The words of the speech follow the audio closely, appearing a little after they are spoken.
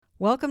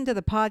Welcome to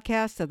the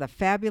podcast of the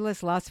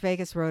fabulous Las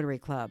Vegas Rotary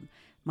Club.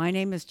 My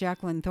name is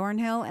Jacqueline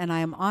Thornhill, and I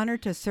am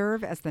honored to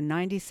serve as the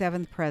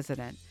 97th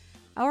president.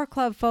 Our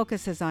club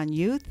focuses on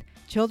youth,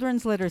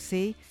 children's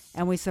literacy,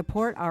 and we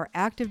support our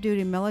active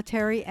duty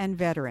military and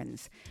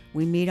veterans.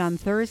 We meet on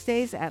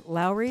Thursdays at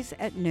Lowry's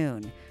at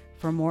noon.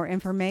 For more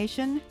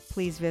information,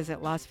 please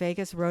visit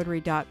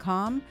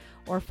LasVegasRotary.com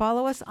or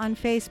follow us on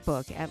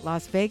Facebook at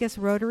Las Vegas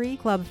Rotary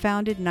Club,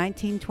 founded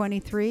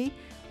 1923,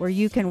 where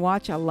you can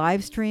watch a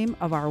live stream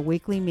of our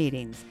weekly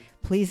meetings.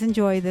 Please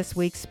enjoy this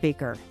week's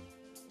speaker.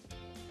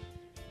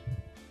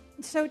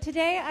 So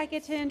today I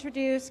get to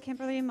introduce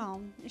Kimberly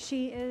Malm.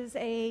 She is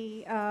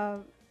a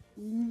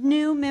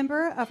new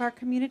member of our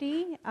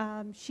community.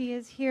 She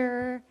is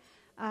here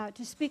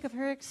to speak of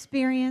her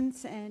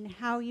experience and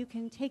how you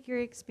can take your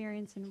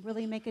experience and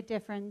really make a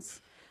difference.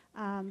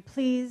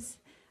 Please,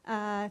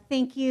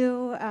 thank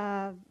you,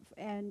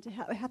 and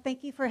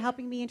thank you for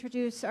helping me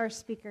introduce our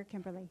speaker,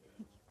 Kimberly.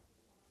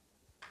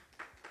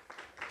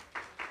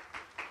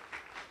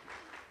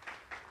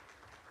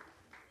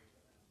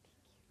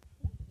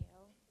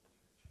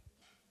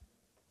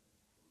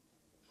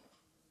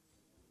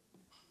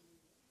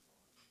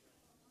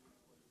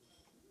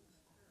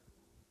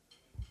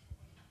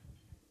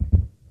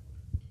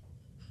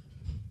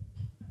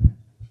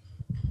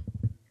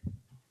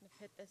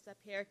 This up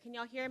here. Can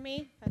y'all hear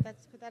me?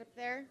 Let's put that up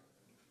there.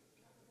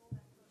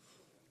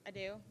 I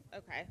do?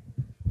 Okay.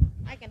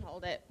 I can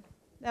hold it.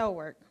 That'll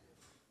work.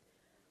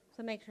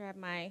 So make sure I have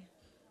my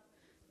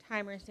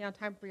timer and stay on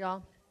time for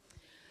y'all.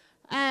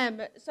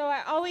 So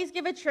I always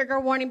give a trigger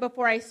warning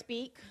before I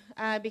speak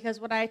because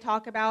what I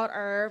talk about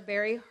are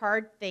very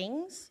hard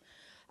things.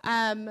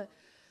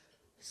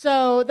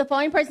 So the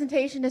following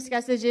presentation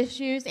discusses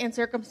issues and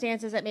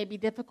circumstances that may be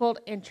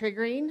difficult and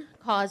triggering,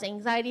 cause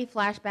anxiety,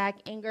 flashback,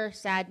 anger,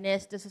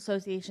 sadness,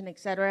 disassociation,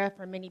 etc.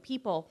 for many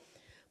people.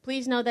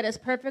 Please know that it's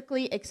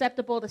perfectly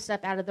acceptable to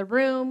step out of the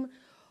room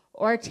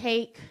or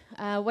take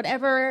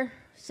whatever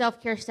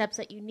self-care steps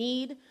that you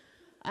need.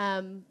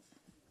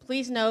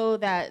 Please know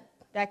that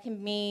that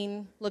can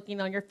mean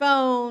looking on your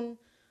phone,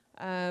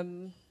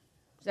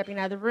 stepping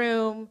out of the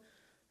room,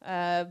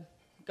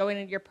 going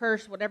into your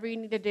purse, whatever you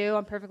need to do.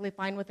 I'm perfectly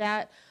fine with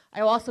that.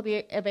 I will also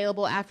be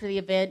available after the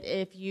event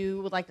if you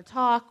would like to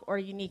talk or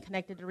you need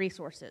connected to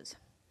resources.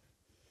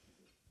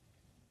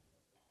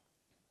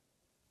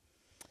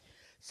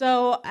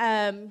 So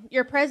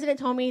your president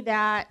told me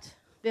that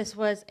this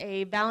was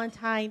a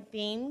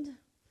Valentine-themed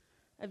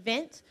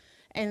event.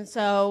 And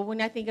so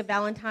when I think of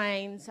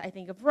Valentine's, I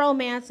think of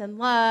romance and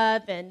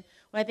love. And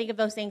when I think of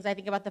those things, I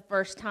think about the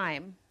first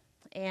time.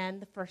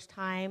 And the first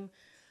time,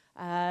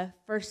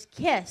 first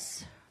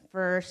kiss,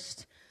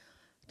 first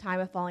time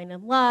of falling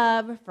in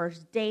love,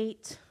 first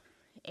date.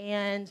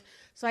 And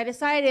so I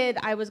decided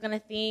I was going to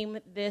theme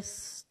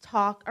this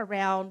talk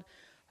around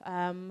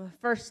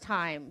first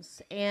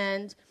times.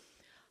 And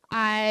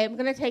I'm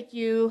going to take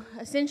you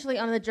essentially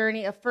on the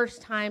journey of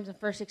first times and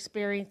first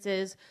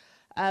experiences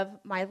of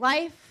my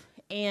life.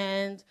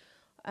 And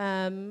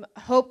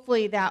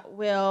hopefully that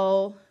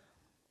will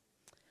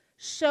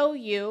show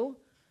you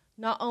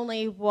not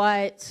only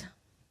what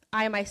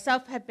I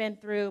myself have been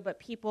through, but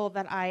people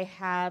that I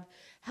have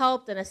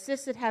helped and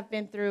assisted have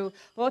been through,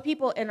 but what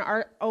people in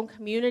our own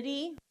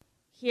community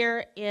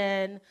here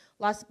in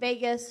Las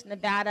Vegas,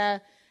 Nevada,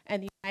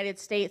 and the United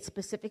States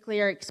specifically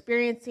are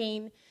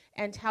experiencing,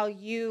 and how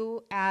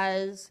you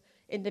as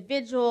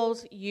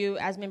individuals, you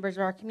as members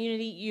of our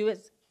community, you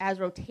as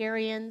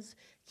Rotarians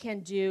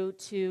can do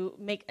to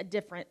make a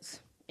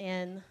difference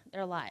in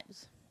their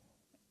lives.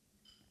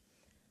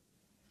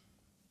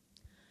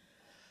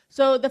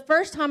 So the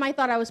first time I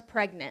thought I was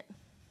pregnant.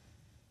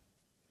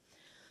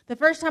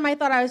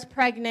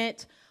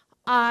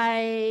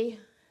 I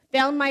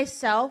found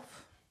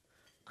myself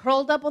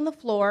curled up on the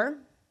floor,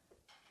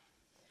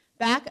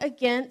 back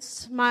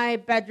against my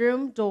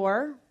bedroom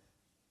door,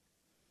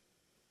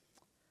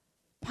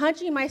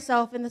 punching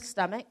myself in the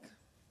stomach,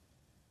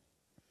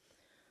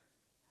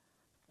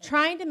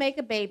 trying to make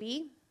a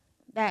baby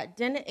that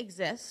didn't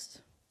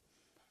exist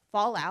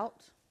fall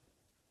out,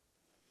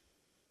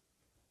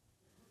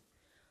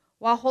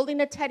 while holding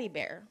a teddy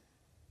bear,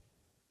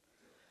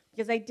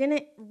 because I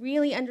didn't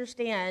really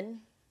understand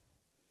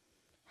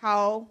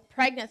how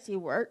pregnancy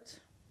worked,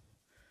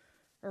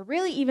 or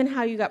really even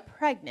how you got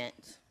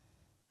pregnant.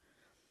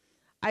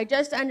 I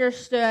just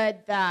understood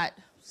that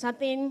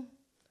something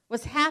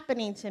was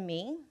happening to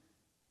me,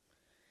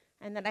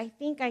 and that I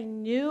think I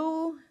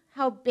knew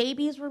how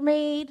babies were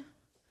made,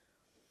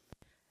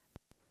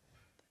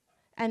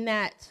 and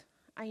that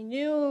I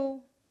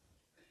knew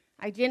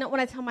I didn't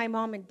want to tell my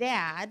mom and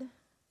dad.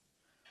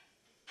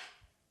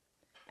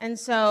 And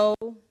so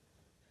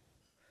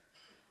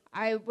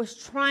I was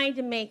trying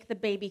to make the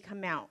baby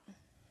come out.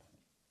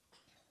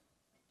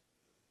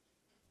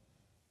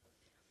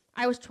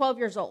 I was 12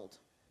 years old.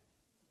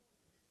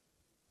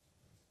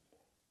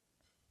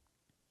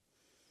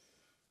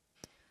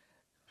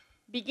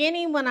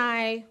 Beginning when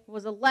I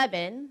was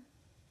 11,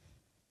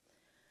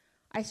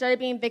 I started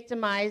being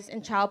victimized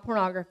in child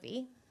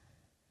pornography.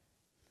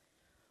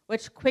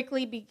 which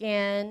quickly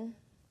began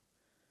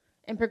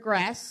and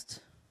progressed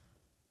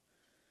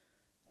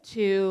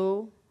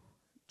to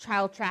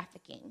child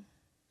trafficking.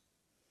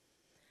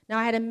 Now,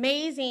 I had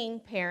amazing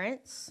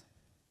parents.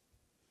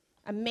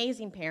 I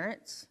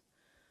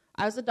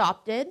was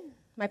adopted.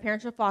 My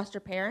parents were foster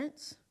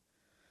parents.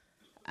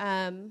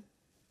 But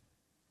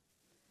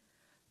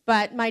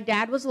my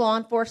dad was law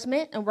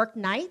enforcement and worked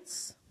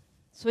nights,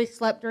 so he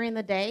slept during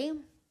the day.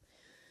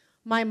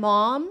 My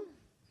mom,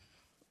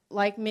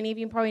 like many of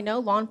you probably know,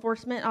 law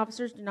enforcement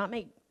officers do not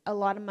make a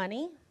lot of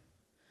money.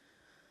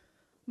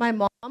 My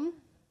mom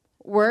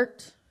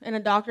worked in a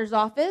doctor's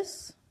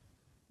office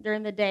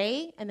during the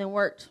day and then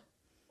worked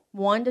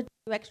 1 to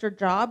 2 extra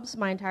jobs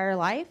my entire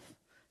life,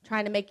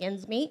 trying to make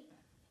ends meet.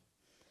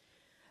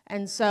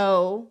 And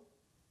so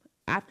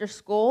after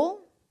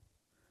school,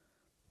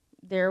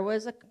 there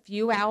was a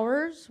few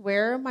hours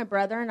where my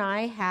brother and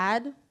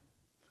I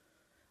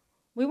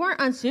we weren't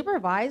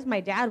unsupervised. My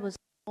dad was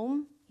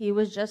home. He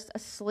was just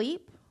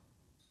asleep.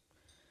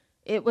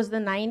 It was the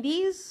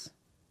 90s.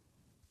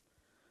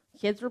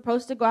 Kids were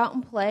supposed to go out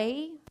and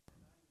play.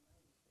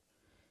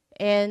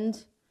 And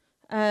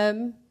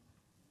the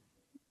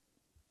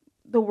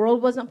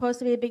world wasn't supposed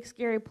to be a big,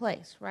 scary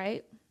place,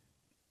 right?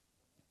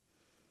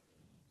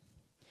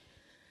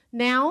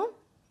 Now,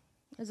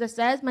 as it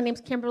says, my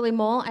name's Kimberly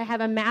Mole. I have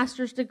a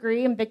master's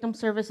degree in victim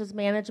services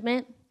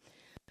management.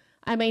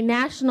 I'm a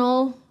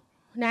nationally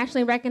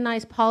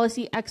recognized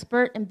policy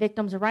expert in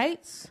victims'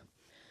 rights.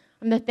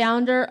 I'm the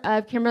founder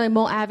of Kimberly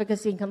Mole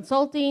Advocacy and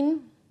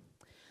Consulting.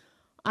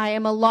 I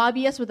am a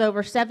lobbyist with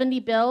over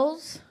 70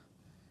 bills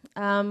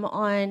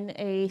on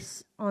a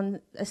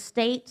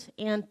state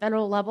and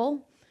federal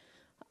level,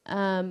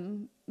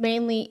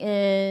 mainly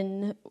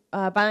in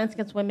violence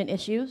against women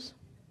issues.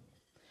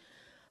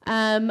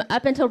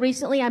 Up until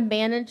recently, I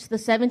managed the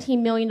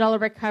 $17 million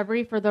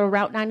recovery for the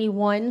Route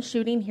 91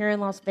 shooting here in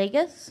Las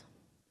Vegas.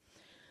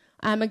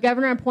 I'm a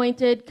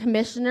governor-appointed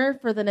commissioner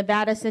for the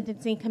Nevada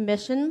Sentencing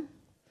Commission.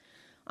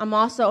 I'm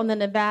also on the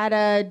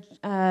Nevada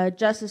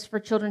Justice for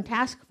Children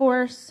Task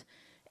Force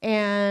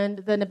and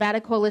the Nevada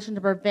Coalition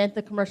to Prevent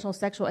the Commercial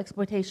Sexual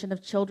Exploitation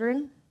of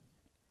Children.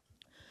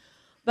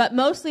 But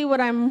mostly what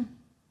I want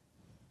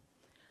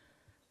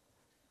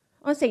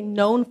to say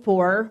known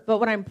for, but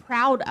what I'm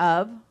proud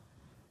of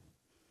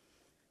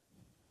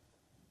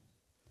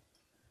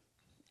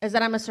is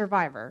that I'm a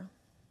survivor.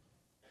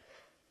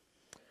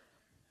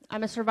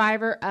 I'm a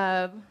survivor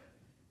of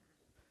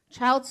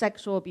child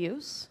sexual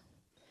abuse.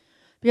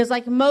 Because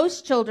like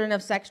most children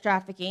of sex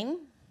trafficking,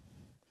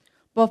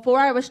 before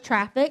I was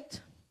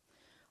trafficked,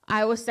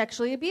 I was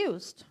sexually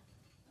abused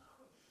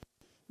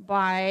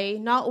by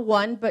not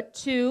 1, but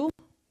 2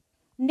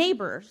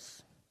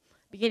 neighbors,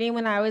 beginning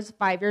when I was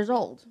 5 years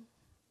old.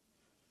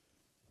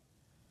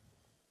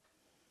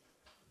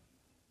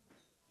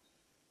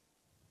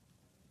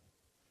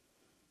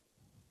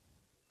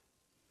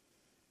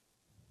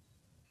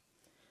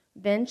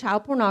 Then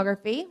child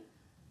pornography,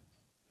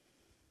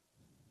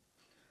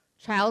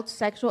 child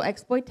sexual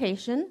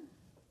exploitation,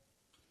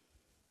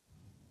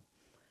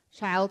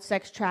 child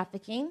sex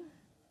trafficking.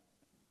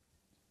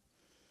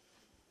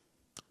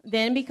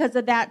 Then, because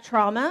of that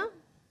trauma,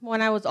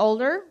 when I was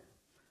older,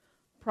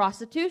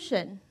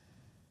 prostitution.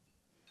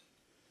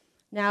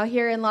 Now,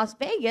 here in Las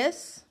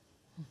Vegas,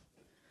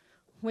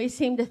 we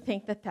seem to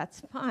think that that's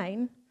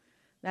fine.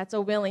 That's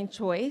a willing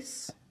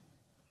choice.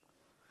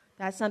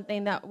 That's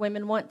something that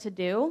women want to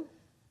do.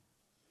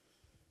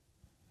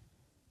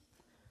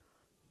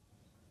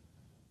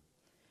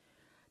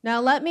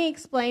 Now, let me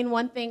explain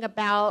one thing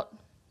about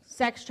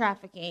sex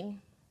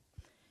trafficking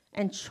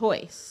and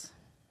choice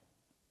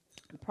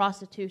and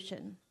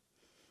prostitution.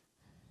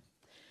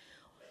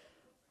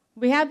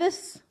 We have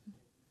this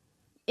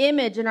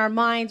image in our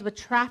minds with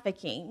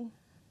trafficking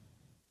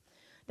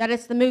that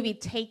it's the movie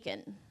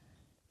Taken.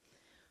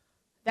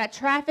 That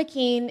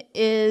trafficking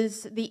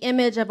is the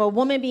image of a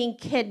woman being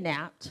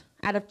kidnapped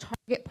out of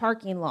Target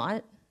parking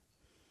lot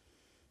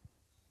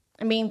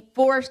and being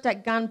forced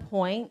at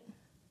gunpoint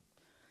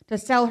to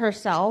sell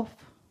herself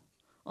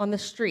on the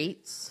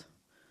streets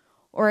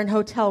or in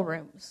hotel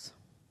rooms.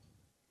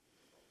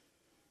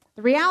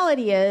 The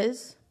reality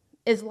is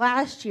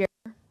last year,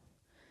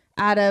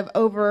 out of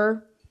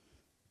over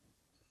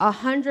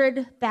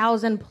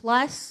 100,000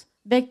 plus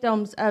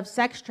victims of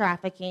sex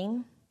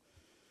trafficking,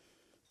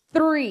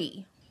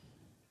 3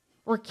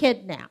 were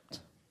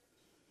kidnapped.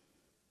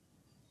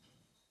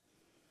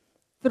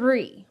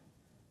 3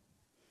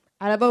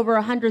 out of over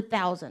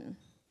 100,000.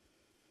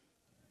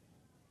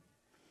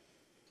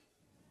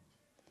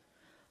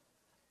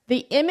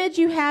 The image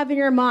you have in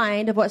your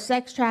mind of what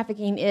sex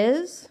trafficking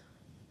is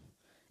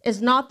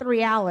not the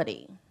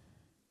reality.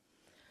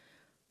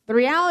 The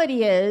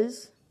reality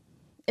is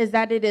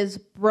that it is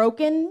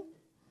broken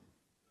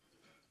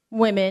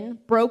women,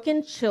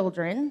 broken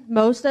children,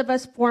 most of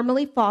us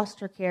formerly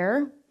foster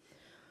care,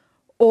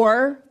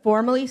 or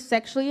formerly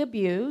sexually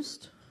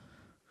abused,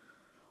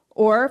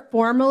 or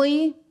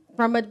formerly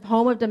from a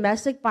home of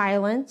domestic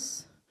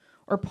violence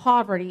or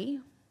poverty.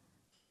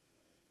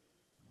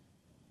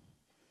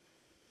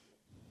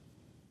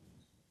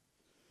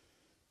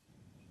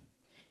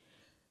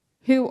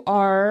 who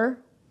are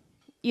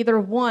either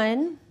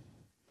one,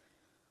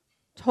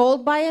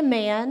 told by a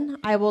man,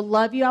 I will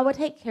love you, I will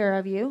take care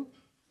of you,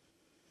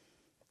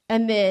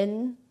 and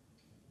then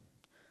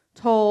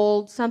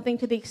told something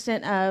to the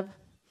extent of,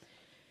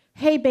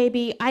 hey,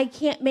 baby, I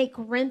can't make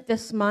rent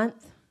this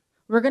month.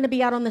 We're going to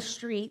be out on the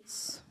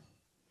streets.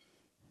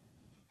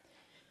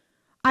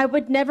 I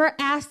would never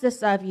ask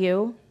this of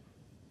you.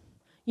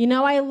 You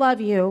know I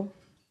love you,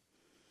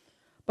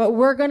 but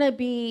we're going to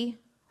be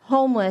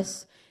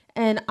homeless,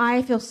 and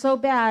I feel so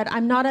bad.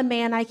 I'm not a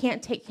man. I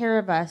can't take care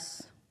of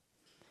us.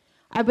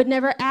 I would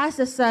never ask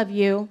this of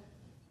you,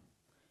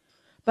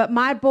 but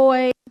my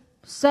boy,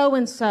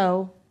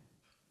 so-and-so,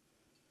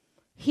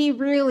 he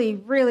really,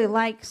 really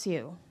likes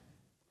you.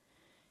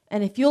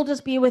 And if you'll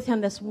just be with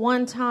him this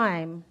one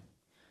time,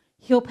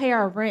 he'll pay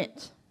our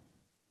rent.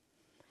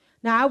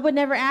 Now, I would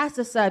never ask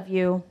this of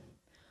you,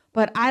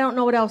 but I don't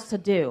know what else to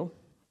do.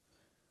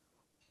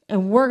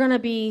 And we're going to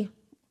be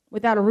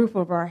without a roof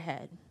over our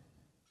head.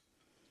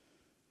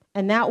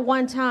 And that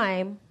one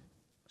time,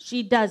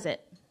 she does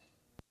it.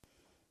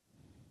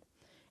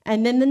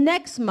 And then the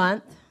next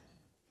month,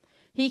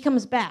 he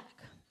comes back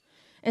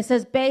and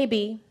says,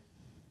 baby,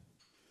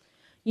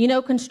 you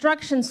know,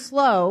 construction's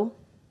slow,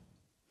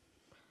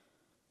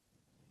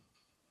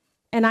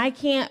 and I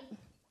can't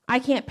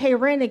pay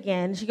rent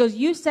again. She goes,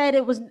 you said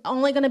it was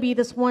only going to be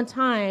this one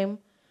time,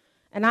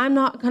 and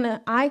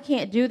I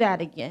can't do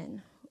that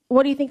again.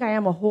 What do you think I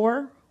am, a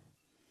whore?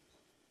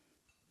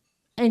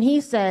 And he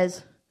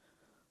says,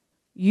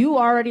 you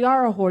already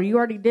are a whore. You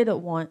already did it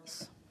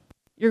once.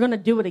 You're going to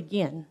do it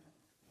again.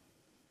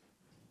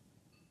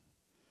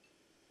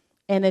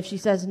 And if she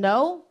says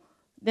no,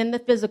 then the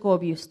physical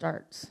abuse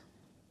starts.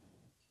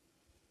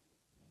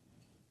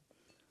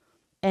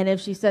 And if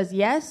she says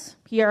yes,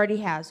 he already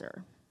has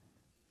her.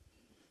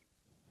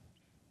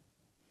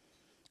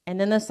 And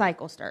then the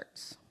cycle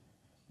starts.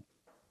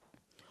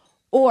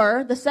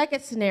 Or the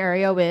second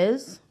scenario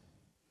is,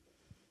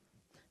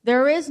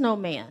 there is no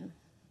man.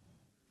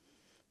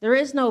 There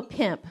is no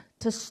pimp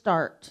to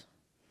start.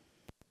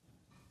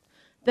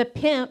 The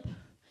pimp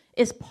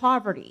is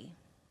poverty.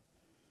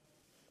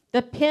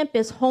 The pimp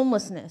is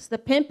homelessness. The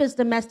pimp is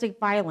domestic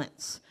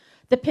violence.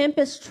 The pimp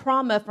is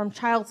trauma from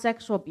child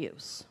sexual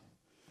abuse.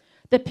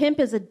 The pimp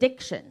is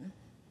addiction.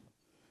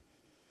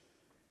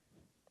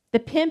 The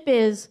pimp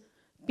is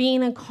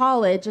being in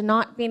college and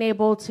not being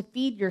able to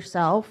feed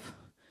yourself,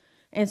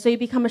 and so you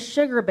become a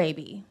sugar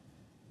baby.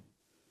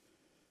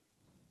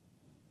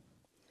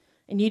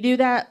 And you do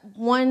that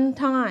one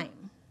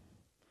time.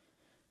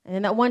 And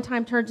then that one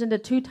time turns into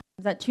 2 times.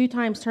 That 2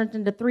 times turns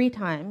into 3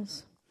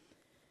 times.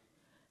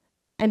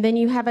 And then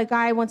you have a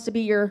guy who wants to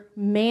be your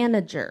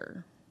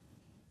manager.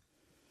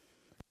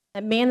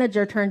 That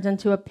manager turns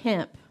into a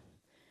pimp.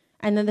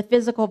 And then the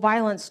physical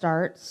violence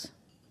starts.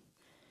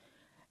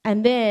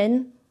 And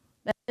then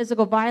that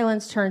physical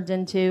violence turns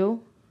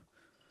into,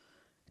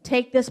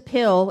 take this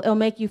pill, it'll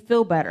make you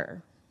feel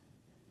better.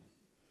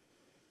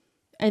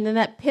 And then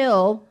that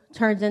pill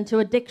turns into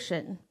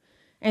addiction.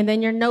 And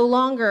then you're no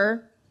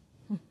longer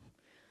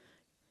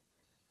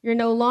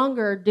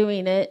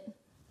doing it.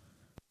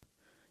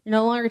 You're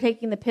no longer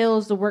taking the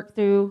pills to work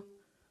through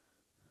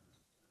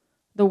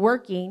the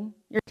working.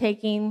 You're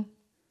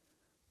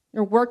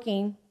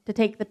working to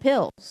take the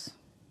pills.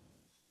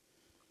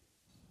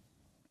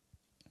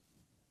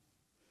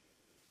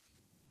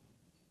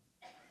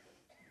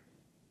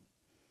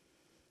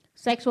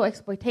 Sexual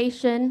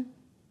exploitation.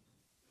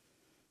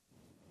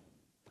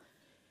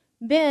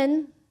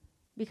 Then,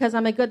 because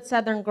I'm a good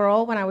Southern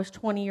girl, when I was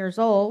 20 years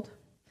old,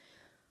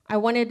 I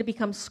wanted to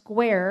become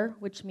square,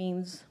 which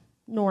means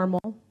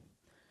normal.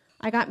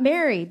 I got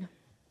married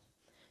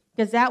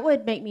because that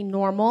would make me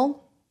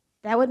normal.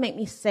 That would make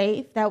me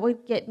safe. That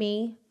would get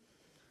me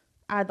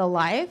out of the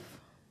life.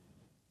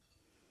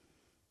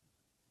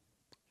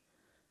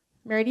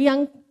 Married a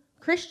young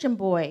Christian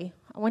boy.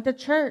 I went to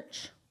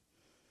church.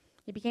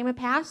 He became a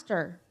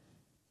pastor.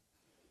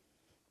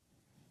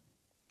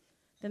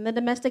 Then the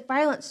domestic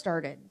violence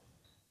started.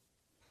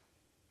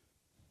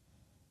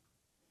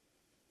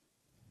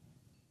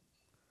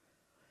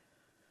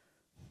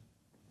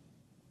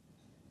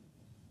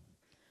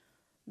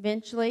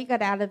 Eventually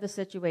got out of the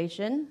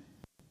situation.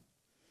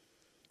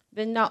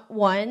 Then not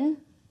 1,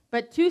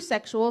 but 2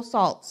 sexual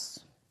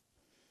assaults,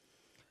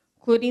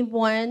 including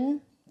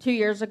one 2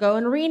 years ago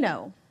in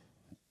Reno,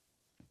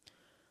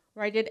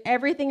 where I did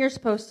everything you're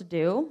supposed to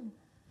do.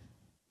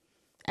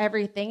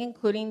 Everything,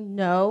 including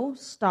no,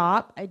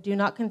 stop, I do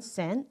not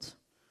consent.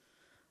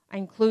 I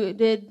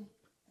included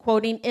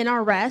quoting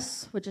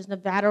NRS, which is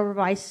Nevada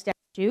Revised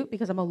Statute,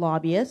 because I'm a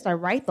lobbyist. I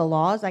write the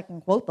laws. I can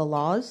quote the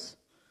laws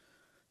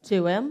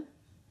to him.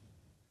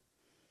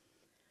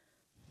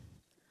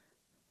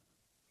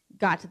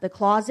 Got to the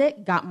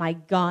closet, got my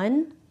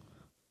gun,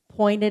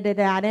 pointed it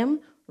at him,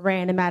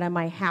 ran him out of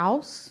my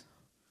house,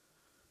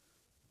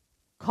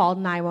 called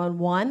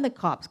 911. The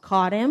cops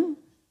caught him.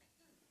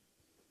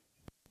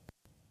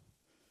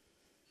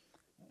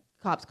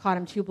 Cops caught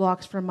him 2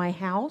 blocks from my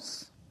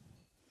house,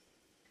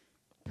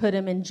 put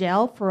him in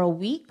jail for a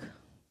week.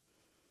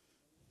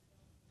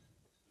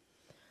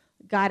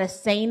 Got a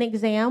SANE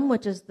exam,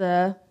 which is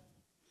the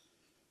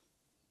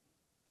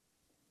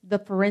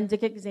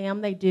forensic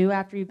exam they do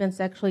after you've been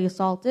sexually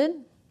assaulted.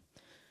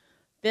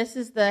 This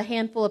is the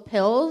handful of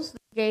pills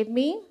they gave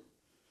me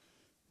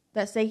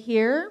that say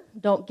here,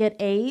 don't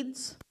get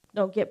AIDS,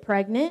 don't get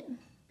pregnant.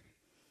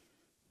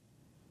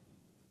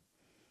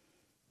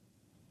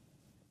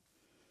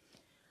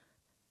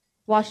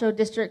 Washoe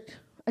District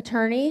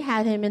Attorney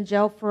had him in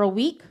jail for a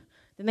week.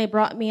 Then they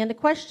brought me in to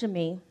question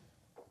me.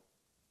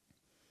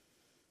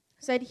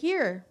 Said,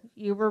 here,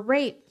 you were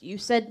raped. You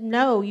said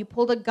no. You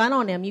pulled a gun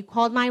on him. You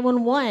called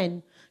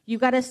 911. You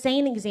got a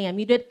SANE exam.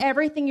 You did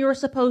everything you were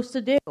supposed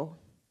to do.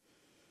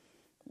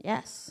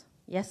 Yes.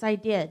 Yes, I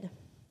did.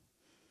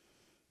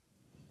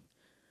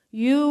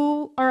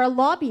 You are a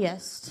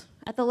lobbyist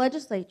at the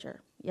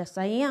legislature. Yes,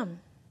 I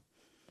am.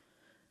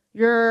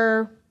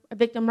 You're a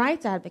victim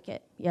rights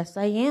advocate. Yes,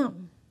 I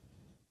am.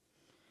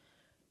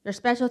 Your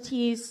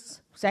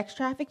specialty's sex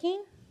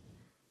trafficking?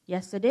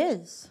 Yes, it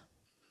is.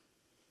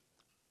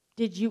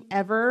 Did you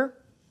ever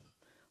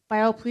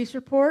file a police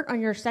report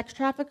on your sex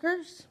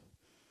traffickers?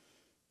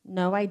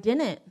 No, I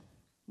didn't.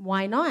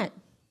 Why not?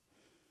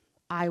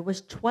 I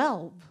was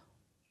 12.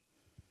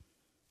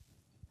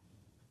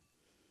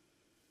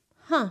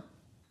 Huh.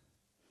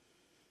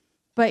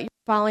 But you're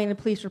filing a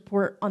police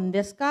report on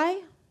this guy?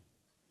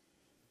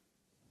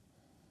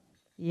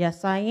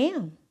 Yes, I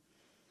am.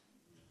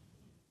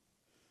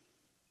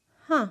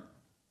 Huh.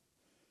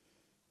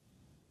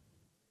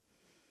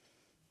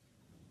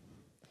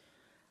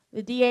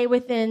 The DA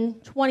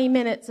within 20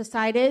 minutes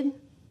decided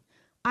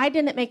I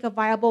didn't make a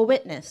viable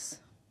witness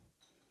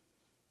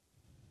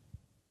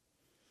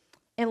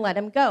and let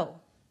him go.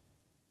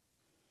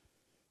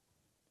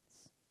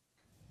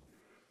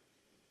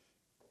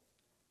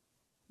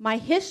 My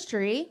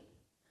history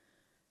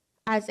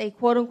as a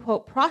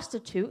quote-unquote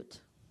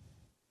prostitute,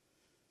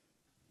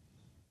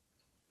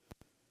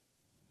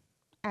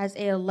 as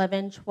a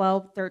 11,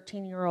 12,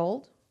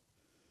 13-year-old,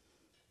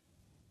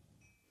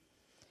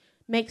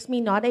 makes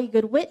me not a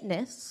good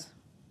witness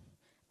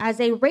as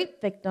a rape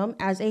victim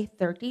as a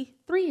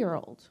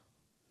 33-year-old.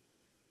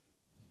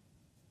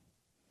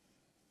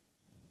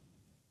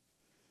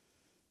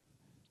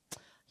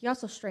 He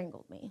also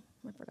strangled me.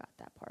 I forgot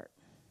that part.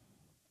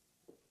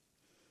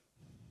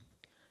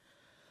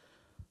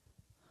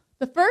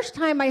 The first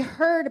time I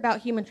heard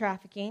about human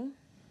trafficking,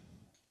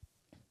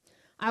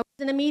 I was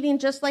in a meeting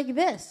just like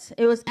this.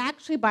 It was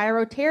actually by a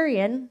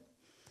Rotarian.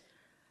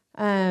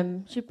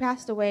 She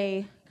passed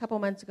away a couple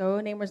months ago.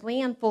 Her name was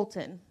Leanne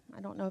Fulton.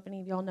 I don't know if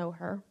any of y'all know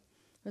her.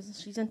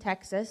 She's in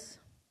Texas.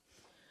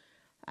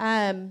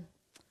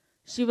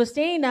 She was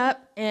standing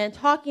up and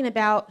talking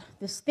about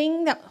this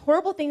thing, that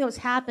horrible thing that was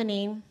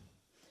happening in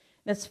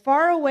this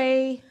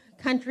faraway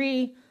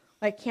country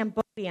like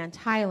Cambodia and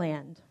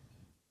Thailand.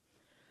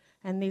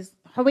 And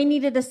how we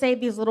needed to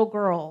save these little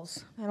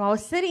girls. And I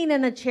was sitting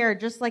in a chair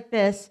just like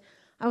this.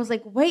 I was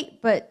like,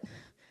 wait, but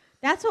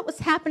that's what was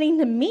happening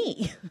to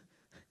me.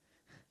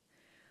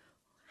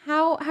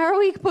 How are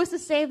we supposed to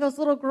save those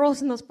little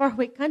girls in those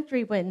faraway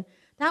country when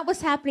that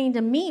was happening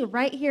to me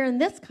right here in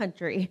this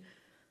country?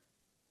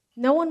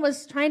 No one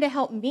was trying to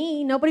help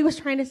me. Nobody was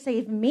trying to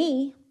save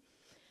me.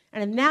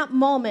 And in that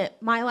moment,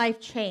 my life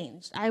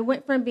changed. I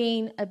went from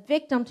being a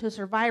victim to a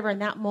survivor in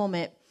that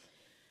moment.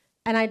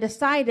 And I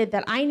decided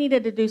that I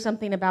needed to do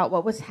something about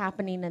what was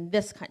happening in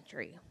this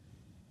country.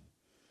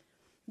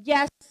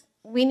 Yes,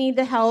 we need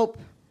to help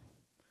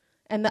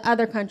in the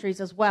other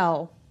countries as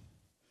well.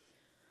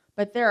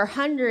 But there are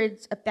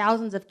hundreds of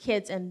thousands of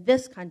kids in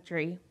this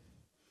country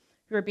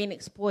who are being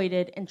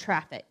exploited and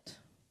trafficked.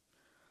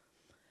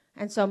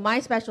 And so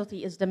my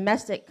specialty is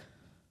domestic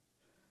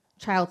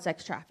child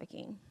sex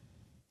trafficking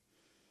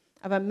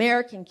of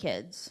American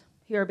kids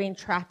who are being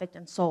trafficked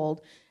and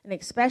sold, and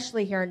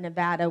especially here in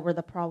Nevada where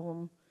the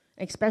problem,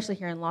 especially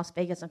here in Las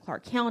Vegas and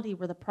Clark County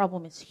where the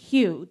problem is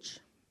huge.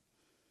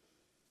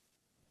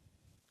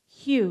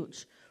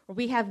 Huge. Where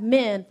we have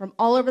men from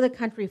all over the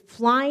country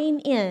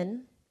flying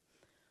in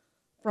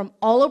from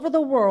all over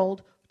the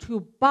world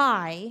to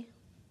buy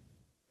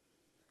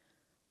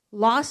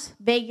Las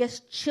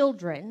Vegas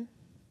children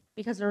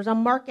because there's a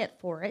market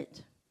for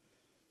it.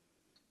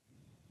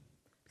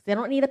 They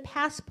don't need a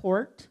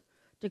passport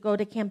to go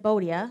to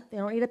Cambodia. They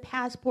don't need a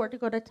passport to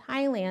go to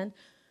Thailand.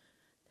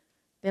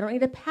 They don't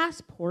need a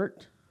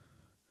passport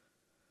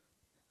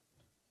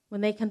when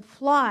they can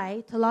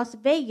fly to Las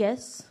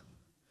Vegas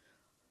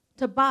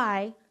to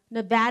buy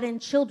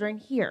Nevadan children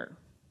here.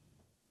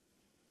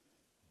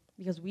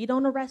 Because we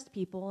don't arrest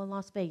people in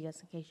Las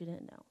Vegas, in case you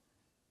didn't know.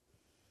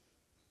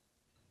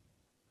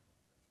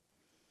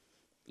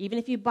 Even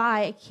if you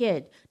buy a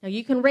kid. Now,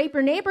 you can rape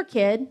your neighbor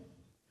kid.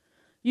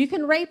 You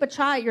can rape a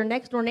child, your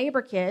next-door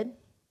neighbor kid,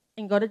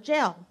 and go to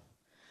jail.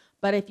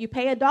 But if you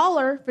pay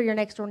 $1 for your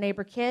next-door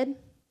neighbor kid,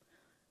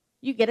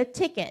 you get a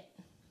ticket.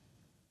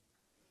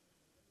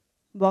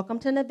 Welcome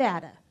to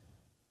Nevada.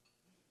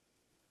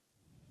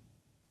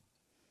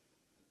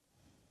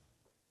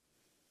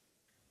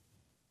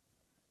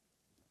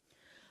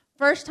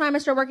 first time I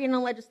started working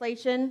on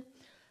legislation.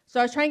 So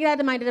I was trying to get out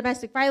of my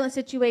domestic violence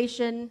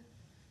situation.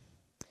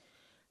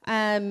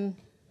 Lighten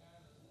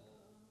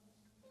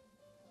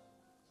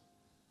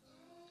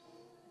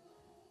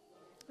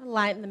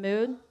the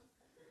mood.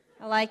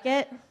 I like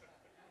it.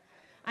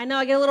 I know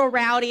I get a little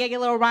rowdy, I get a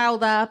little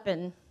riled up,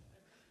 and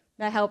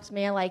that helps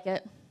me. I like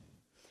it.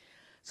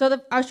 So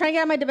I was trying to get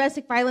out of my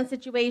domestic violence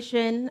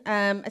situation.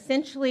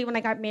 Essentially, when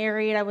I got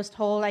married, I was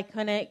told I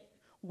couldn't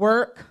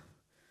work.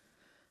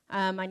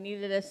 I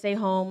needed to stay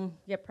home,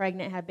 get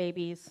pregnant, have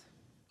babies.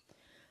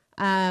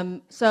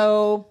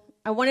 So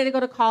I wanted to go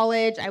to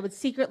college. I would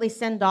secretly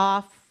send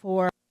off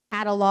for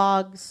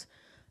catalogs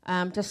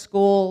to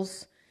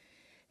schools.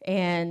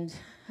 And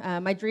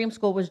my dream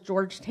school was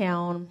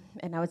Georgetown.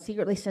 And I would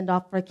secretly send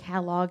off for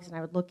catalogs, and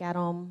I would look at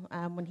them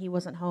when he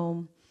wasn't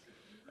home.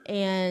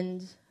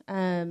 And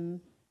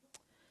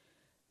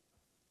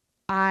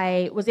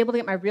I was able to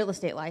get my real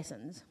estate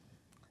license.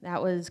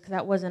 That was because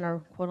that wasn't a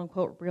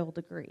quote-unquote real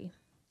degree.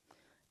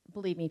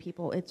 Believe me,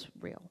 people, it's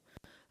real.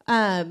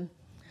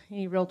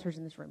 Any realtors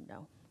in this room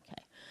know.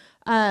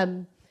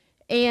 Okay.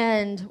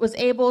 And was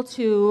able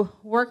to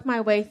work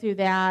my way through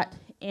that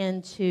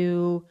and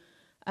to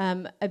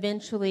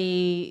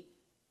eventually,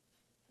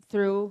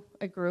 through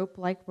a group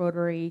like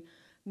Rotary,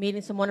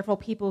 meeting some wonderful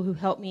people who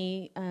helped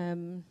me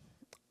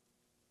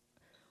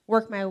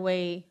work my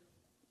way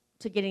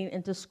to getting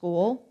into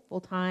school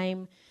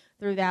full-time.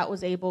 Through that,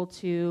 was able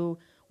to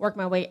work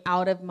my way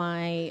out of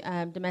my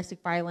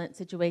domestic violence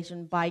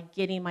situation by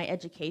getting my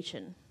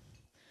education.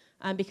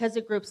 Because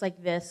of groups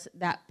like this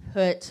that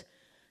put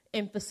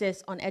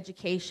emphasis on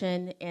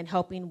education and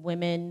helping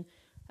women,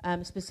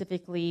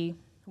 specifically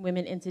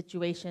women in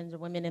situations or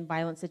women in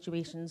violent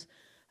situations,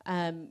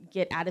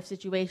 get out of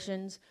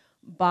situations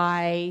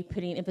by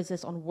putting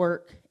emphasis on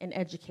work and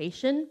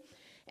education.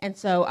 And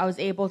so I was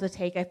able to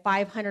take a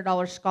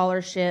 $500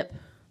 scholarship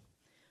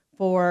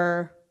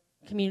for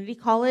community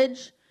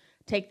college,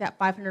 take that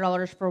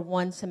 $500 for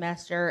one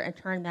semester, and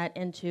turn that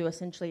into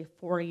essentially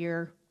a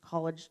 4-year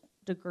college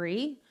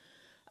degree.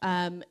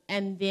 And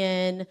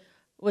then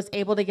was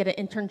able to get an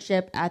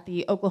internship at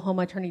the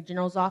Oklahoma Attorney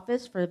General's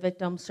Office for the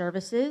Victim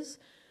Services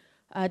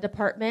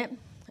Department.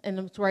 And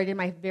that's where I did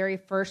my very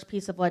first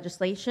piece of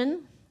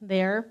legislation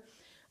there.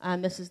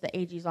 This is the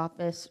AG's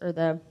office, or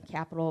the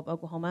capital of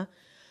Oklahoma.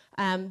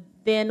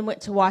 Then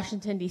went to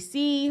Washington,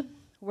 D.C.,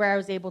 where I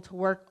was able to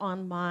work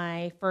on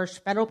my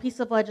first federal piece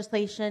of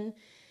legislation.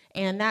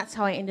 And that's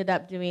how I ended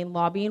up doing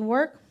lobbying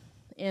work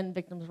in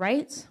victims'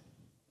 rights.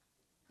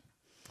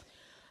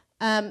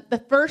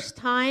 The first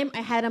time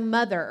I had a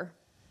mother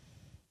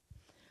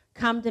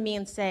come to me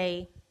and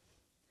say,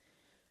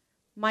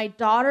 my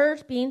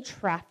daughter's being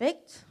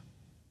trafficked.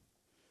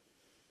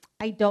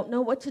 I don't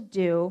know what to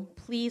do.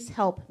 Please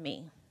help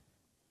me.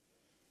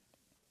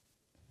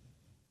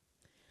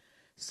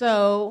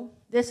 So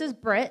this is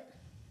Britt.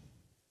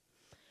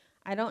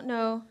 I don't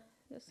know.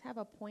 Does this have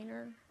a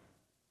pointer?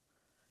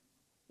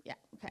 Yeah,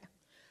 okay.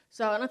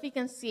 So I don't know if you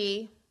can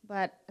see,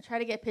 but I try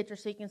to get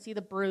pictures so you can see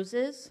the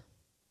bruises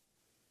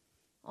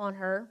on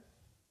her.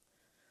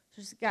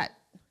 She's got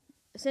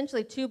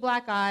essentially 2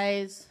 black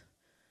eyes,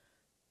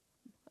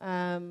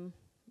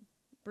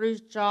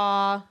 bruised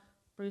jaw,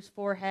 bruised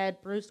forehead,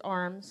 bruised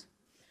arms.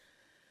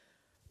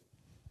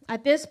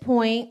 At this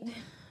point,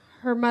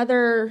 her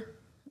mother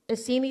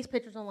is seeing these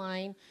pictures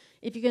online.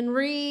 If you can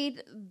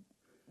read,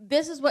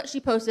 this is what she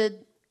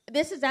posted.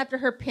 This is after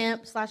her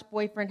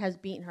pimp/boyfriend has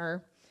beaten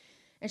her.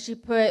 And she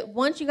put,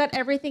 once you got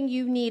everything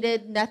you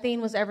needed,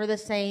 nothing was ever the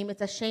same.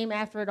 It's a shame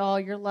after it all.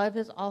 Your love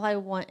is all I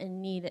want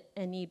and need,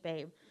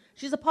 babe.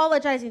 She's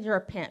apologizing to her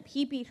pimp.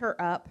 He beat her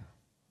up.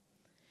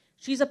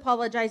 She's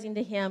apologizing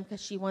to him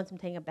because she wants him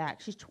taken back.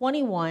 She's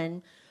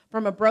 21,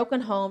 from a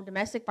broken home,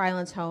 domestic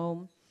violence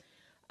home.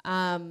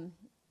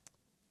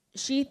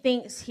 She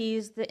thinks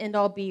he's the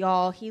end-all,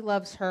 be-all. He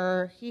loves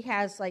her. He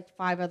has like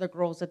 5 other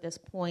girls at this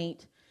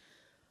point.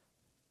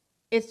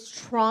 It's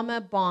trauma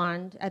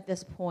bond at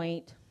this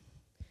point.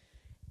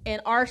 In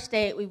our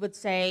state, we would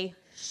say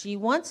she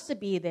wants to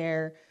be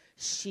there.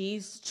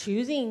 She's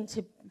choosing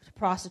to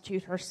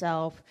prostitute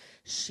herself.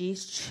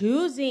 She's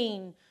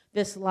choosing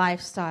this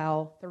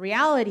lifestyle. The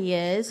reality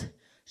is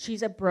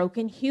she's a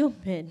broken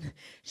human.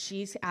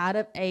 She's out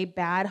of a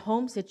bad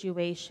home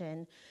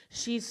situation.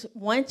 She's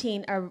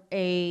wanting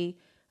a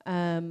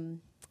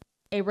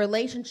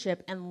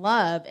relationship and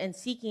love and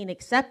seeking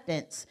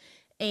acceptance.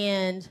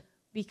 And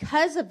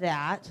because of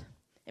that,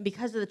 and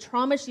because of the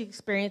trauma she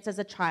experienced as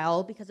a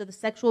child, because of the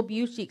sexual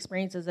abuse she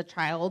experienced as a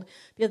child,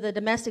 because of the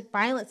domestic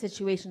violence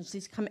situation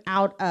she's come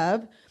out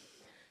of,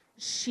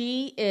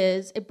 she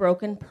is a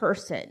broken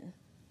person.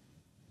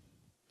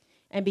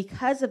 And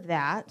because of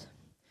that,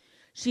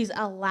 she's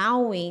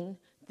allowing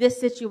this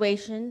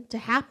situation to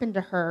happen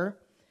to her,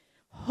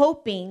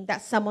 hoping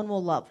that someone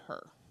will love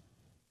her.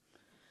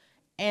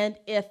 And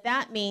if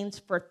that means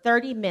for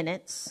 30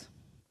 minutes,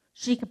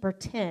 she can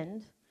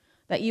pretend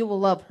that you will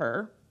love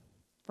her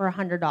for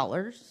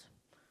 $100,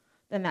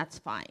 then that's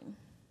fine.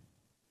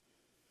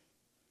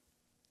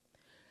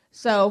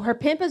 So her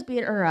pimp is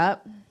beating her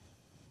up.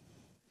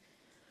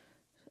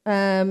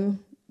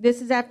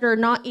 This is after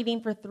not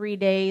eating for 3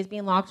 days,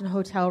 being locked in a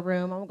hotel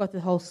room. I won't go through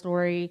the whole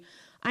story.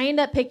 I end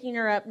up picking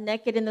her up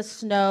naked in the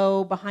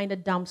snow behind a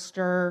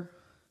dumpster.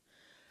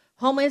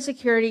 Homeland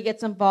Security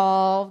gets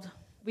involved.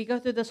 We go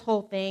through this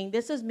whole thing.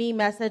 This is me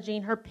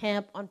messaging her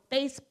pimp on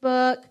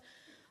Facebook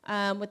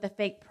with a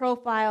fake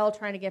profile,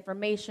 trying to get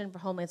information for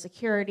Homeland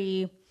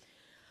Security.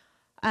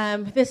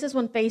 This is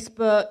when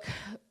Facebook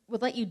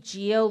would let you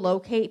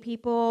geolocate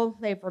people.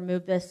 They've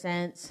removed this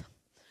since.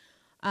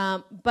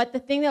 But the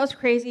thing that was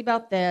crazy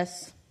about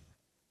this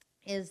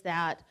is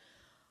that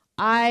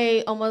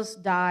I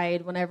almost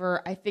died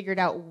whenever I figured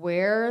out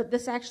where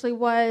this actually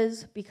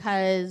was,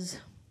 because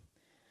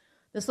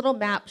this little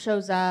map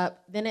shows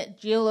up, then it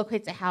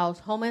geolocates a house.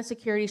 Homeland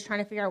Security is trying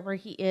to figure out where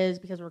he is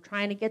because we're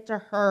trying to get to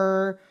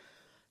her,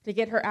 to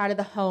get her out of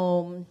the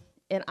home.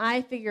 And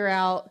I figure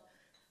out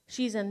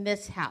she's in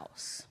this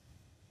house.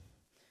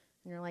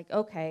 And you're like,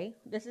 okay,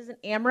 this is in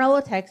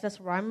Amarillo, Texas,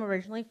 where I'm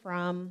originally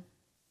from.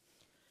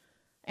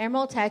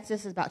 Amarillo,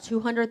 Texas is about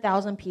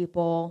 200,000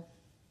 people,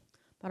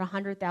 about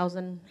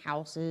 100,000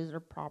 houses or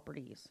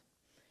properties.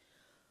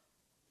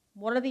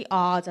 What are the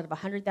odds out of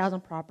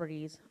 100,000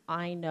 properties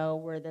I know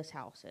where this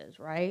house is,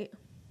 right?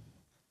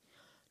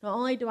 Not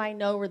only do I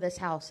know where this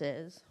house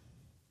is,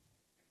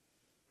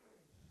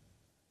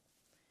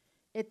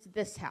 it's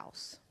this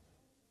house.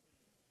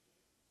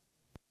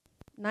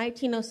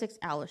 1906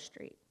 Alice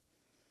Street.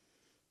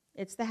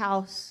 It's the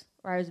house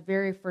where I was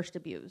very first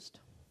abused.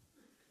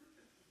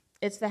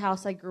 It's the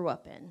house I grew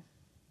up in.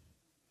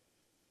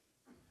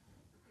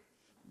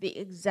 The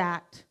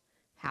exact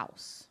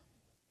house.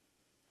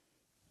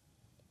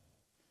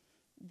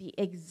 The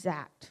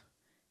exact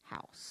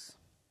house.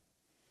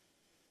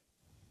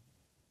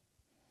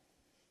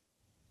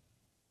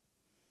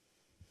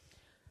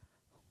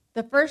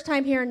 The first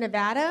time here in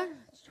Nevada,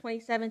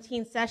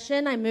 2017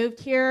 session, I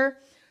moved here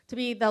to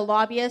be the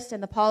lobbyist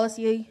and the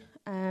policy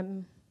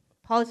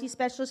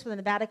specialist for the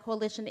Nevada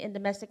Coalition to End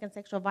Domestic and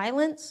Sexual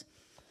Violence.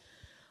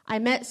 I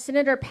met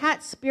Senator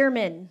Pat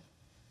Spearman.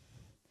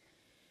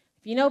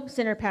 If you know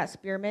Senator Pat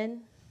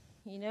Spearman,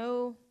 you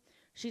know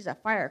she's a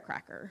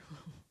firecracker.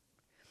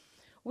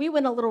 We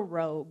went a little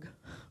rogue.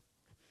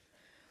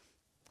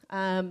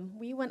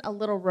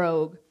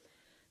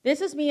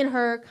 This is me and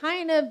her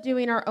kind of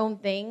doing our own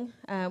thing,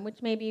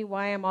 which may be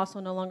why I'm also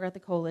no longer at the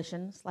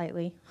coalition,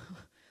 slightly.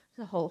 It's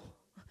a whole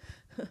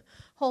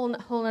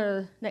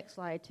other next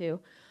slide, too.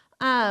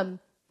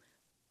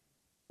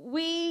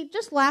 We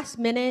just last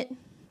minute,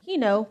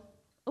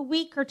 a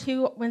week or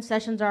two when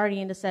session's already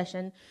into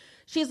session,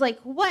 she's like,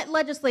 what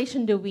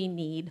legislation do we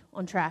need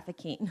on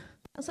trafficking?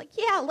 I was like,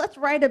 yeah, let's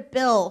write a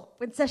bill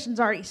when session's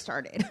already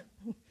started.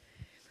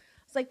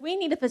 It's like, we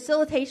need a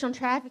facilitation on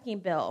trafficking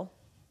bill,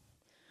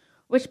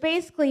 which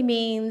basically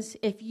means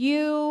if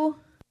you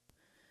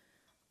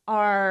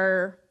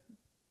are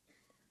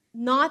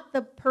not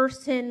the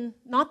person,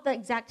 not the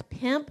exact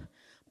pimp,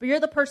 but you're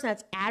the person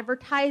that's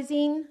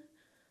advertising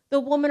the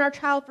woman or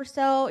child for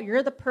sale,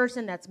 you're the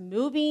person that's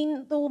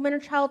moving the woman or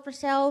child for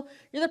sale,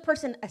 you're the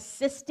person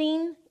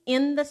assisting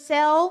in the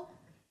sale,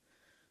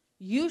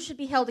 you should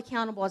be held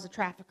accountable as a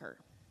trafficker.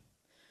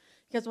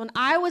 Because when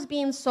I was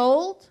being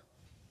sold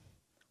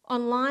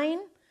online,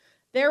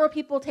 there were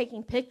people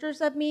taking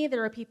pictures of me,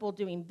 there were people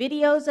doing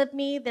videos of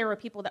me, there were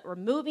people that were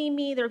moving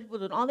me, there were people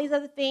doing all these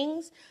other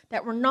things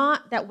that would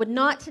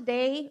not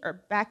today,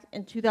 or back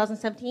in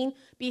 2017,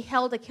 be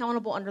held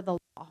accountable under the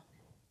law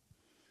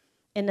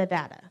in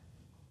Nevada.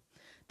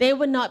 They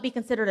would not be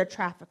considered a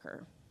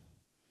trafficker.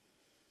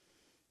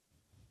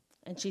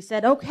 And she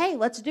said, okay,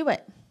 let's do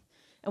it.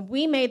 And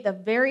we made the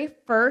very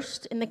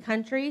first in the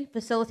country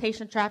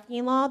facilitation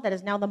trafficking law that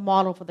is now the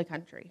model for the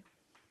country.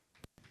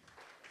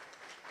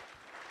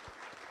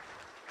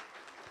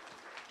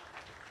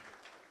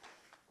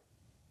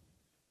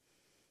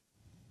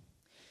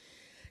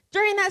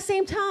 During that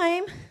same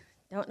time,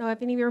 don't know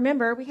if any of you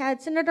remember, we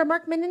had Senator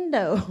Mark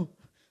Menendo.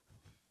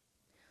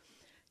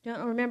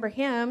 Don't remember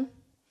him.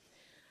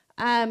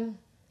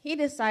 He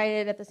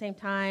decided at the same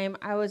time,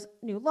 I was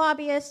new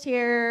lobbyist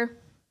here.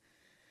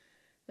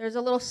 There's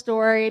a little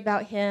story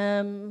about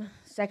him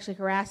sexually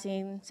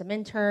harassing some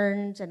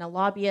interns and a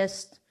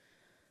lobbyist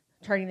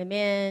turning them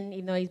in,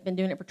 even though he's been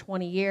doing it for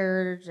 20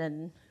 years,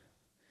 and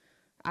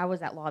I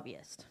was that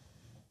lobbyist.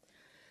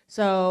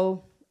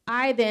 So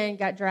I then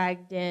got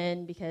dragged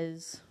in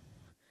because,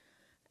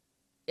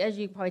 as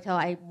you can probably tell,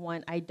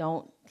 I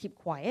don't keep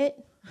quiet.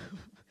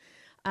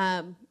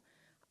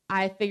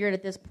 I figured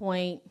at this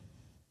point,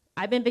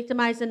 I've been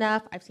victimized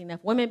enough. I've seen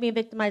enough women being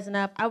victimized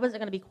enough. I wasn't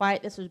going to be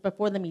quiet. This was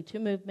before the Me Too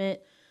movement.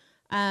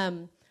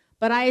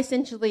 But I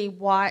essentially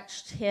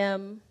watched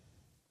him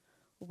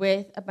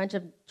with a bunch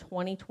of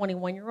 20,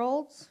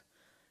 21-year-olds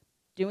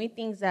doing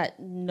things that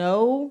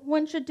no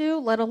one should do,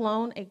 let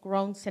alone a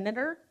grown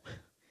senator.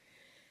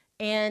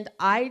 And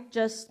I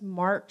just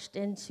marched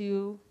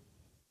into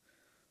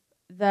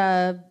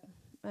the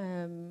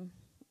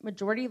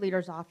majority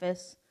leader's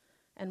office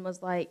and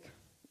was like,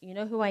 you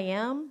know who I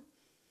am?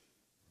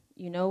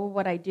 You know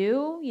what I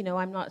do? You know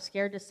I'm not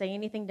scared to say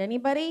anything to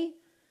anybody?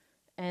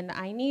 and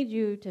I need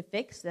you to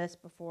fix this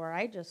before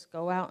I just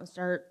go out and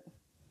start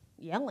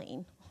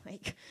yelling.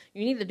 Like,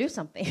 you need to do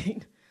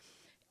something.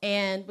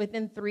 And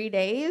within 3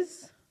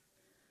 days,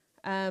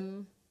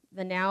 the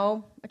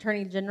now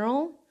Attorney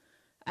General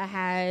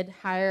had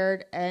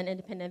hired an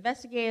independent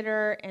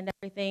investigator and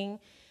everything.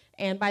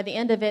 And by the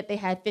end of it, they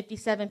had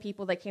 57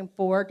 people that came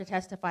forward to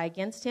testify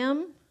against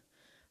him,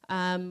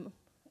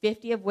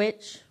 50 of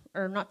which,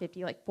 or not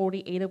 50, like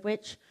 48 of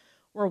which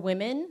were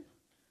women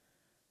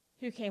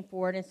who came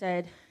forward and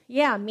said,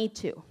 yeah, me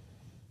too.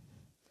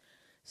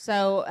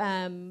 So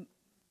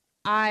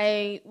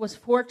I was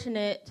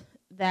fortunate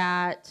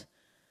that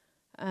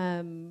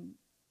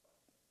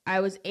I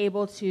was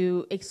able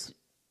to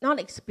not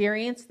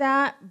experience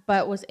that,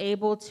 but was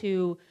able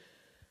to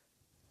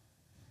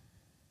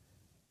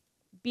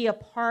be a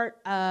part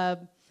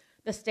of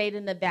the state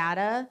of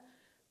Nevada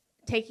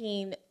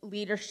taking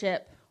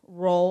leadership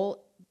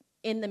role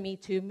in the Me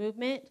Too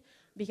movement,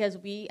 because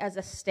we as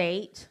a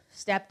state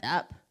stepped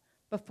up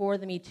before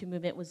the Me Too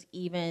movement was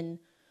even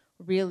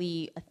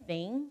really a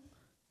thing.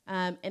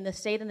 And the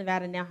state of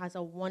Nevada now has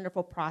a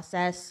wonderful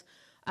process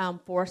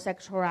for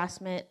sexual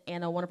harassment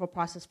and a wonderful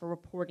process for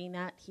reporting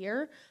that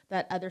here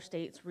that other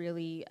states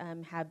really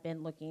have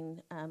been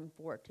looking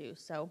forward to.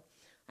 So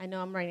I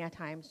know I'm running out of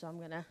time, so I'm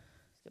going to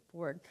skip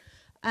forward.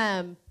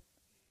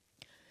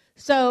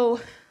 So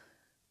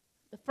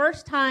the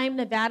first time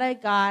Nevada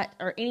got,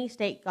 or any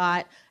state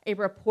got, a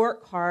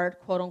report card,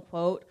 quote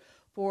unquote,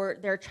 for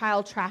their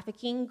child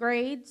trafficking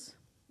grades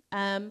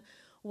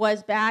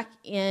was back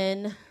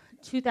in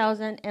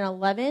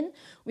 2011.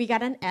 We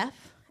got an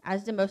F,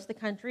 as did most of the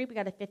country. We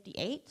got a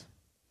 58.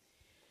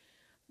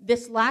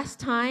 This last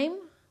time,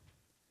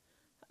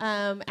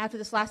 after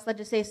this last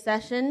legislative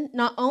session,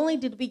 not only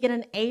did we get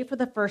an A for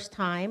the first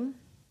time,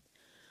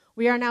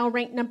 we are now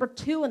ranked number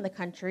 2 in the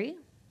country.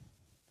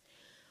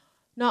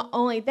 Not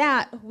only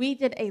that, we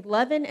did a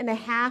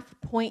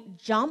 11.5-point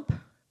jump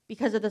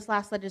because of this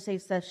last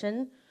legislative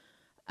session.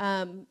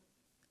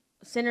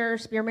 Senator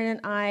Spearman and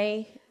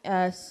I,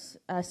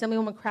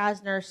 Assemblywoman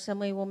Krasner,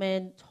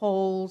 Assemblywoman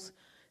Tolles,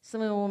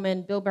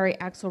 Assemblywoman Bilberry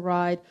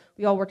Axelrod,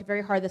 we all worked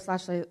very hard this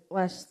last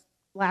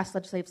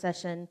legislative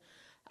session.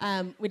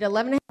 We did an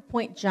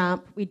 11.5-point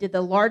jump. We did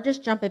the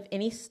largest jump of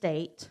any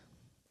state,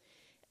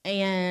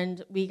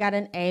 and we got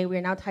an A. We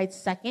are now tied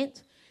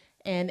second,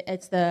 and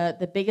it's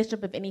the biggest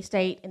jump of any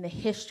state in the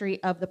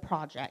history of the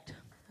project.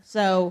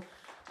 So,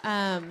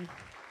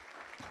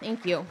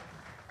 thank you.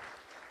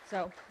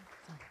 So,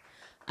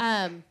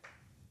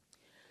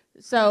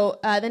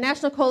 the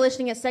National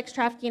Coalition Against Sex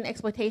Trafficking and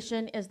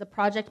Exploitation is the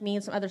project me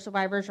and some other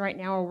survivors right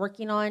now are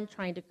working on,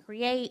 trying to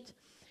create.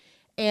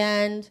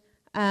 And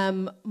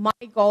my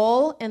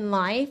goal in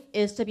life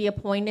is to be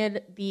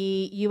appointed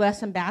the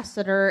U.S.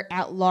 Ambassador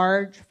at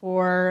Large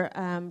for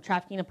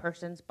trafficking of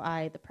persons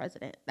by the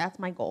President. That's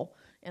my goal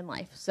in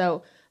life.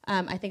 So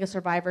I think a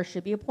survivor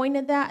should be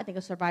appointed that. I think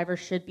a survivor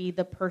should be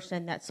the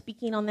person that's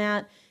speaking on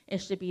that. It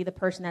should be the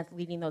person that's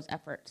leading those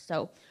efforts.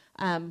 So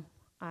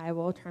I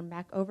will turn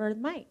back over the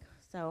mic.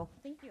 So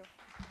thank you.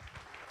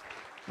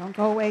 Don't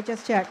go away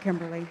just yet,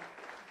 Kimberly.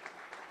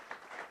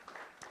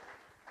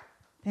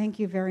 Thank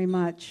you very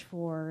much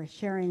for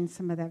sharing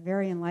some of that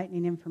very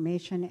enlightening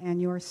information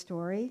and your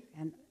story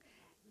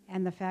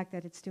and the fact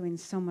that it's doing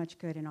so much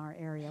good in our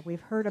area.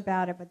 We've heard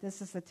about it, but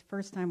this is the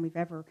first time we've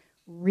ever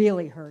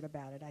really heard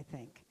about it, I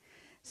think.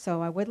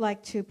 So I would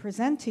like to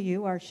present to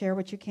you our Share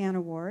What You Can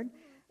Award,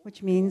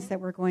 which means that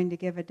we're going to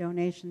give a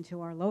donation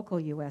to our local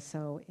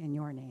USO in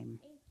your name.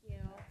 Thank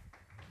you.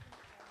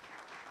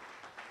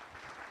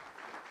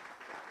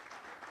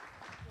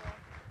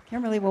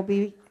 Kimberly will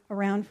be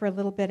around for a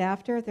little bit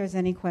after if there's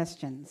any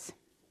questions.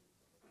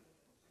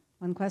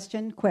 One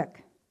question,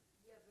 quick.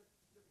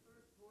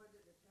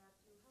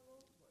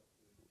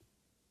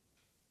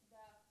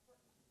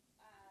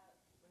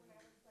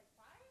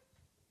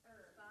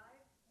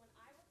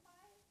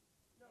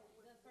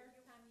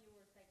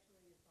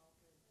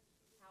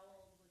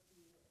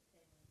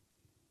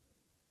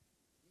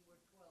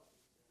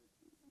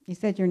 You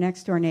said your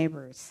next door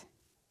neighbors.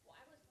 Well,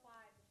 I was 5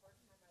 the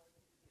first time I was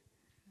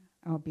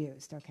abused. Oh,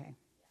 abused, okay.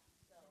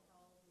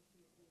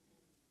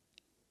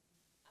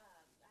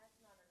 That's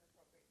not an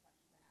appropriate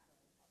question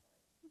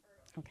to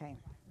ask in public. Okay.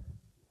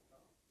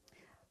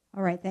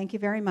 All right, thank you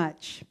very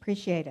much.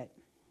 Appreciate it.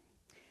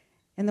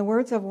 In the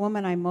words of a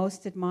woman I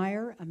most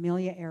admire,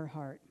 Amelia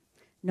Earhart,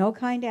 no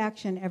kind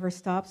action ever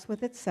stops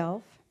with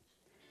itself.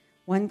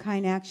 One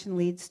kind action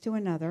leads to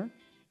another.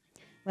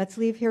 Let's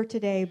leave here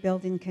today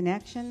building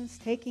connections,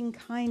 taking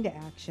kind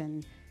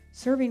action,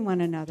 serving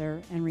one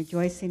another, and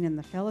rejoicing in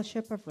the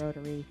fellowship of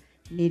Rotary.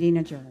 Meeting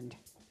adjourned.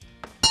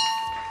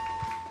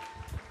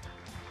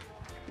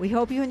 We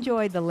hope you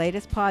enjoyed the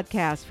latest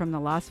podcast from the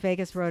Las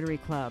Vegas Rotary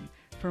Club.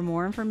 For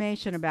more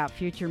information about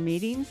future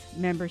meetings,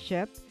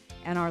 membership,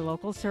 and our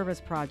local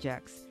service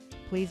projects,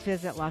 please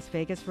visit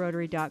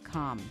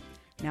lasvegasrotary.com.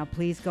 Now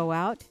please go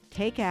out,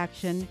 take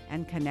action,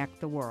 and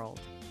connect the world.